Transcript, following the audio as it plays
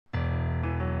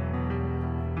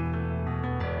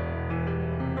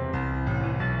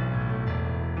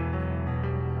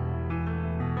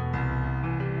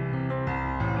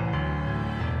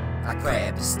I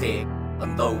grab the stick,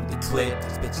 unload the clip.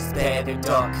 These bitches bad and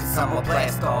dark, cause I'ma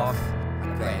blast off.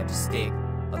 I grab the stick,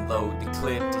 unload the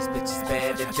clip. These bitches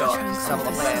bad and dark, cause I'ma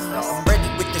blast off. I'm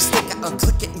ready with the stick, I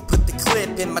unclick it and put the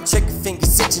clip in. My trigger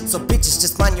finger's itching, so bitches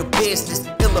just mind your business.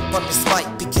 Fill up on this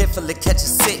mic, be careful to catch a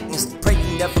sickness. Pray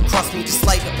you never cross me, just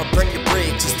light up, I burn your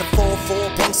bridge. Just a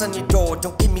 4-4 bangs on your door,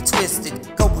 don't get me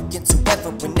twisted. Go against whoever,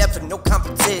 whenever, no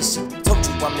competition. Told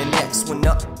you I'm the next one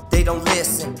up, they don't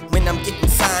listen. When I'm getting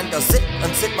signed, I'll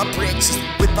unzip my britches.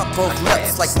 Whip up both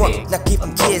nuts like one, now give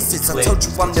them kisses. I told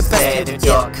you I'm the best you can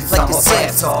get, like a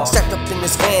Samson. Strapped up in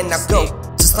this van, I go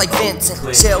just like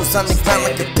Vincent. Shells on the ground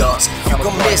like a beach, you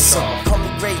gon' miss them. Call me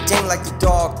Great Dane like the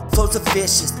dog, flows are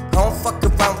vicious. I don't fuck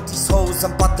around with these hoes,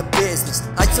 I'm about the business.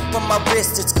 Ice up on my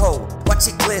wrist, it's cold, watch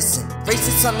it glisten.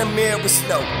 Races on the mirror with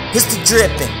snow, it's the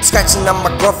dripping. Scratching on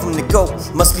my girl from the goat,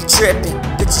 must be tripping.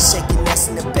 Bitches shaking ass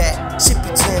in the back, shit be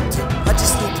tempting. I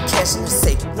just need the cash in the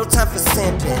safe, no time for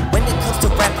simping. When it comes to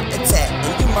rap, I attack,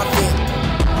 and you my victim.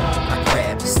 I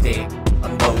grab the stick,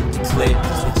 unload the clip.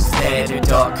 These bitches bad and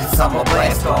dark, cause I'ma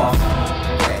blast off.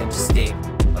 I grab the stick,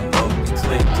 unload the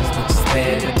clip. These bitches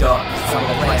bad and dark, cause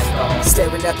I'ma blast off.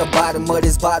 Staring at the bottom of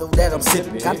this bottle that I'm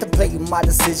sipping, contemplating my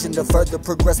decision to further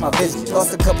progress my vision.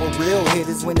 Lost a couple real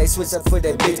hitters when they switch up for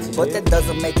that bitch, but that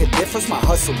doesn't make a difference, my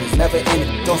hustle is never in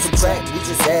it. Don't subtract, we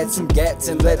just add some gats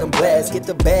and let them blast. Get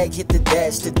the bag, hit the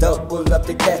dash to double up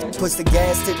the cash. Push the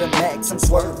gas to the max, I'm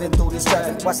swerving through this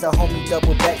traffic. Watch the homie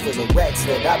double back for the racks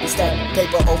that I be stacking.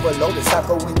 Paper overloaded, stop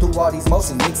going through all these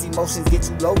motions. Mixed emotions get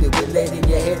you loaded with lead in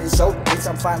your head and shoulder. Bitch,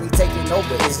 I'm finally taking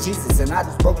over, it's Jesus and I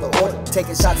just broke the order.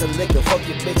 Taking shots of liquor, fuck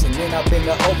your bitch and then I've been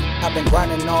the over. I've been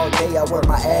grinding all day, I work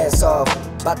my ass off.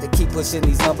 About to keep pushing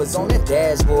these numbers on the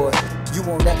dashboard. You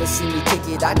won't ever see me kick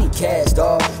it, I need cash,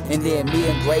 dawg. And then me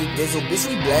and Great Dizzle, bitch,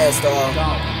 we blast off.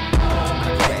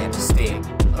 I grab the stick,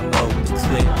 unload the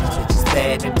clip. These bitches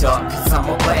bad and dark, cause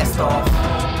I'ma blast off.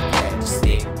 I grab the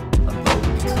stick, unload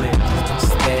the clip. These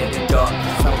bitches bad and dark,